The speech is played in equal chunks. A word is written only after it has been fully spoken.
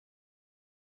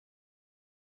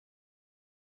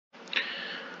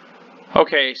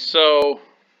Okay, so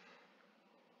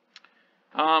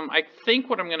I think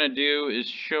what I'm going to do is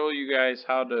show you guys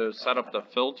how to set up the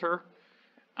filter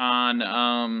on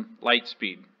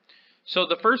Lightspeed. So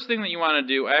the first thing that you want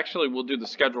to do, actually we'll do the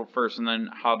schedule first and then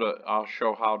I'll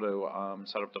show how to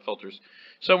set up the filters.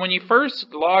 So when you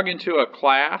first log into a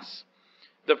class,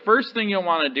 the first thing you'll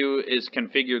want to do is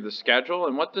configure the schedule,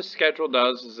 and what the schedule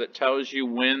does is it tells you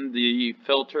when the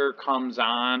filter comes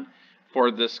on for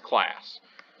this class.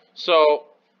 So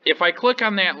if I click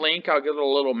on that link, I'll get a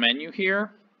little menu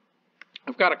here.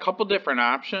 I've got a couple different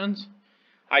options.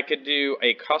 I could do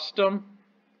a custom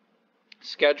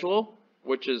schedule,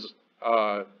 which is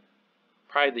probably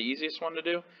the easiest one to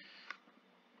do.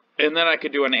 And then I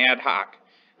could do an ad hoc.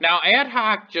 Now, ad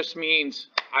hoc just means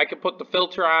I could put the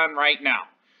filter on right now.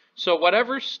 So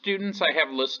whatever students I have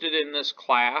listed in this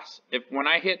class, when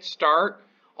I hit start,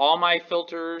 all my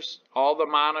filters, all the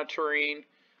monitoring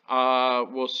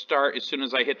will start as soon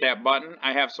as I hit that button.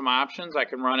 I have some options. I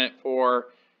can run it for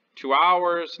 2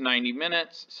 hours, 90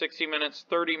 minutes, 60 minutes,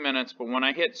 30 minutes, but when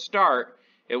I hit start,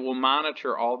 it will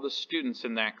monitor all the students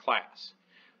in that class.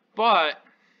 But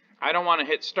I don't want to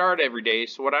hit start every day,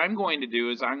 so what I'm going to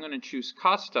do is I'm going to choose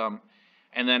custom,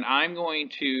 and then I'm going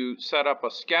to set up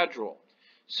a schedule.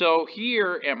 So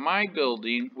here at my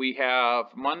building, we have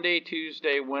Monday,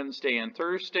 Tuesday, Wednesday, and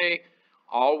Thursday,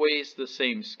 always the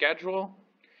same schedule.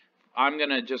 I'm going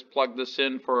to just plug this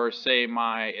in for, say,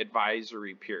 my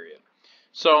advisory period.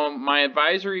 So my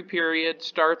advisory period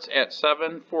starts at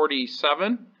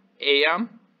 7:47 a.m.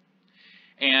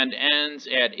 and ends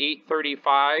at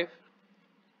 8:35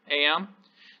 a.m.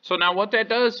 So now what that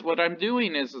does, what I'm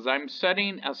doing is I'm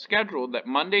setting a schedule that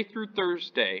Monday through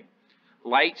Thursday,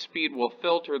 Lightspeed will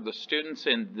filter the students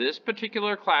in this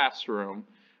particular classroom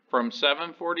from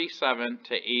 7:47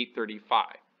 to 8:35.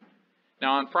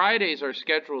 Now on Fridays our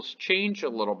schedules change a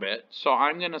little bit, so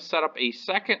I'm going to set up a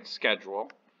second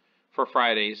schedule for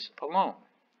Fridays alone.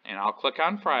 And I'll click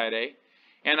on Friday,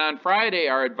 and on Friday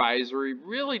our advisory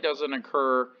really doesn't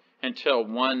occur until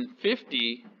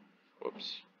 1:50,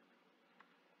 whoops,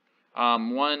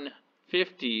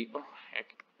 1:50, oh heck,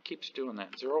 it keeps doing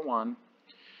that,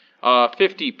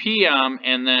 50 p.m.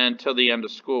 and then till the end of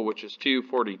school, which is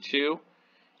 2:42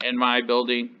 in my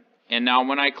building. And now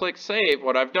when I click save,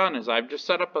 what I've done is I've just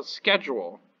set up a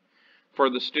schedule for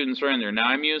the students who are in there. Now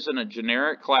I'm using a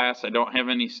generic class. I don't have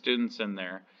any students in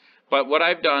there. But what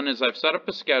I've done is I've set up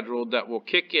a schedule that will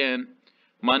kick in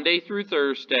Monday through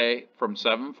Thursday from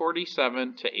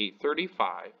 7:47 to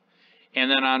 8:35. And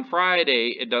then on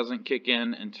Friday, it doesn't kick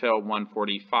in until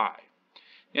 1:45.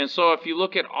 And so if you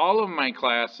look at all of my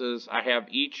classes, I have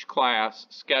each class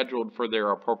scheduled for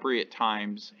their appropriate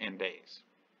times and days.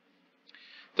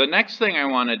 The next thing I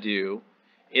want to do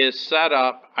is set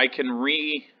up, I can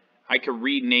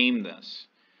rename this.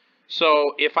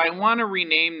 So if I want to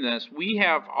rename this, we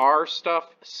have our stuff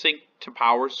synced to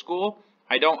PowerSchool.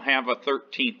 I don't have a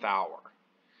 13th hour.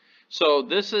 So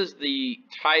this is the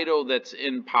title that's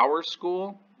in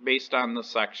PowerSchool based on the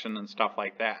section and stuff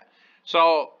like that.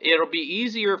 So it'll be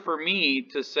easier for me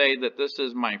to say that this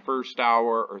is my first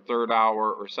hour or third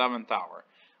hour or 7th hour.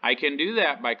 I can do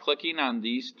that by clicking on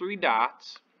these three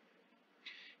dots,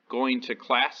 going to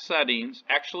class settings.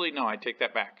 Actually, no, I take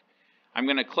that back. I'm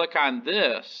going to click on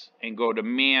this and go to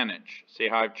manage. See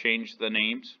how I've changed the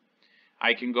names?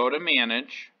 I can go to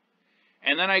manage,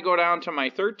 and then I go down to my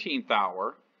 13th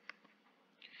hour,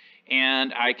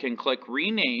 and I can click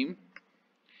rename.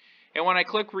 And when I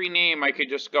click rename, I could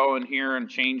just go in here and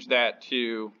change that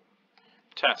to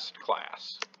test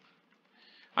class.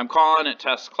 I'm calling it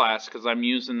test class because I'm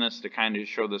using this to kind of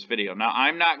show this video. Now,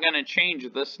 I'm not going to change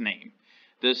this name.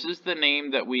 This is the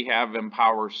name that we have in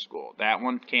PowerSchool. That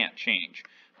one can't change.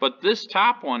 But this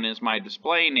top one is my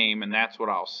display name, and that's what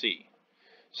I'll see.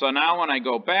 So now when I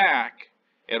go back,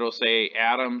 it'll say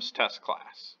Adams Test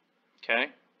Class.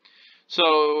 Okay?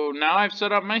 So now I've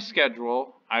set up my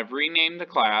schedule. I've renamed the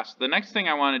class. The next thing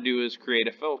I want to do is create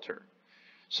a filter.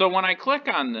 So when I click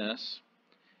on this,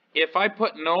 if I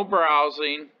put no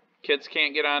browsing, kids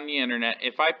can't get on the internet.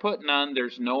 If I put none,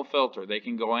 there's no filter. They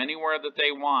can go anywhere that they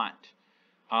want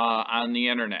on the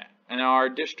internet. And our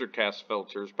district has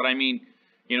filters, but I mean,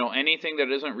 you know, anything that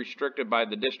isn't restricted by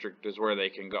the district is where they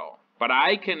can go. But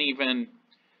I can even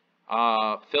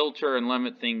filter and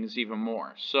limit things even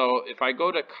more. So if I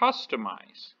go to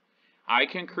customize, I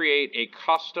can create a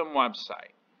custom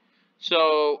website.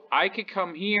 So I could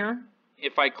come here.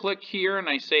 If I click here and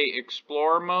I say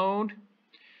explore mode,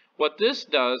 what this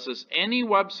does is any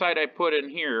website I put in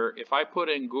here, if I put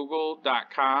in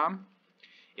google.com,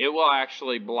 it will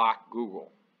actually block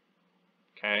Google.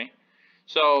 Okay?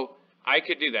 So I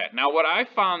could do that. Now, what I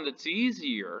found that's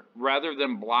easier, rather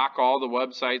than block all the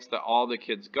websites that all the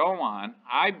kids go on,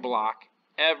 I block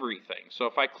everything. So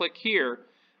if I click here,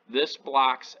 this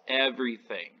blocks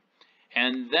everything.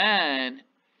 And then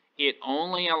it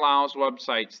only allows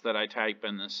websites that I type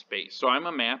in this space. So I'm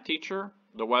a math teacher.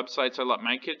 The websites I let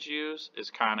my kids use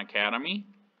is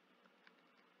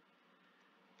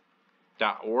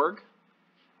khanacademy.org.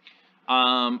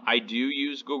 I do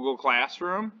use Google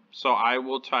Classroom, so I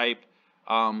will type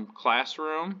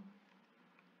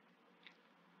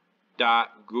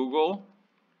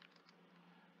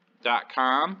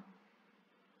classroom.google.com.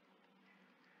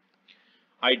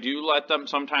 I do let them,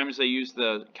 sometimes they use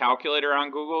the calculator on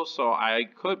Google, so I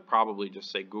could probably just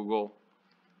say google.com.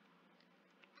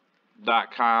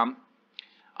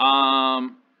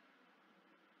 And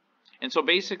so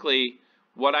basically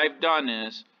what I've done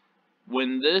is,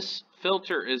 when this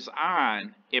filter is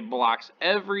on, it blocks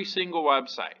every single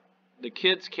website. The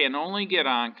kids can only get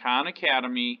on Khan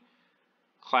Academy,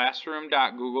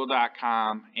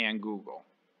 classroom.google.com, and Google.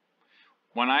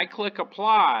 When I click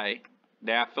apply,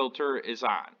 that filter is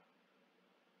on.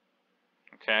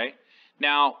 Okay?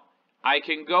 Now, I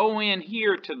can go in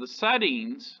here to the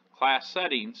settings, class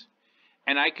settings,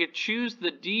 and I could choose the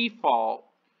default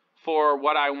for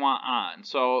what I want on.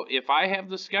 So if I have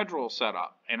the schedule set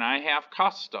up and I have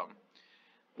custom,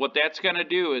 what that's going to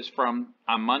do is from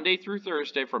on Monday through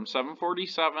Thursday from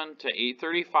 7:47 to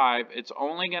 8:35, it's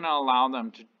only going to allow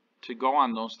them to go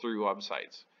on those three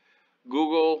websites,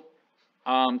 Google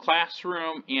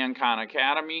Classroom and Khan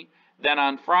Academy. Then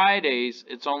on Fridays,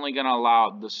 it's only going to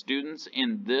allow the students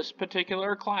in this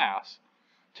particular class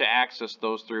to access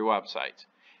those three websites.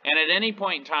 And at any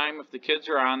point in time, if the kids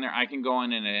are on there, I can go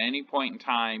in and at any point in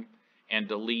time and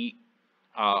delete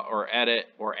or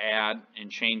edit or add and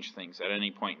change things at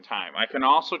any point in time. I can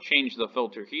also change the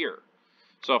filter here.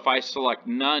 So if I select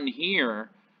none here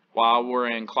while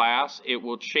we're in class, it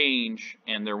will change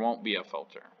and there won't be a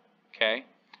filter. Okay?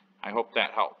 I hope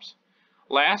that helps.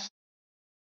 Last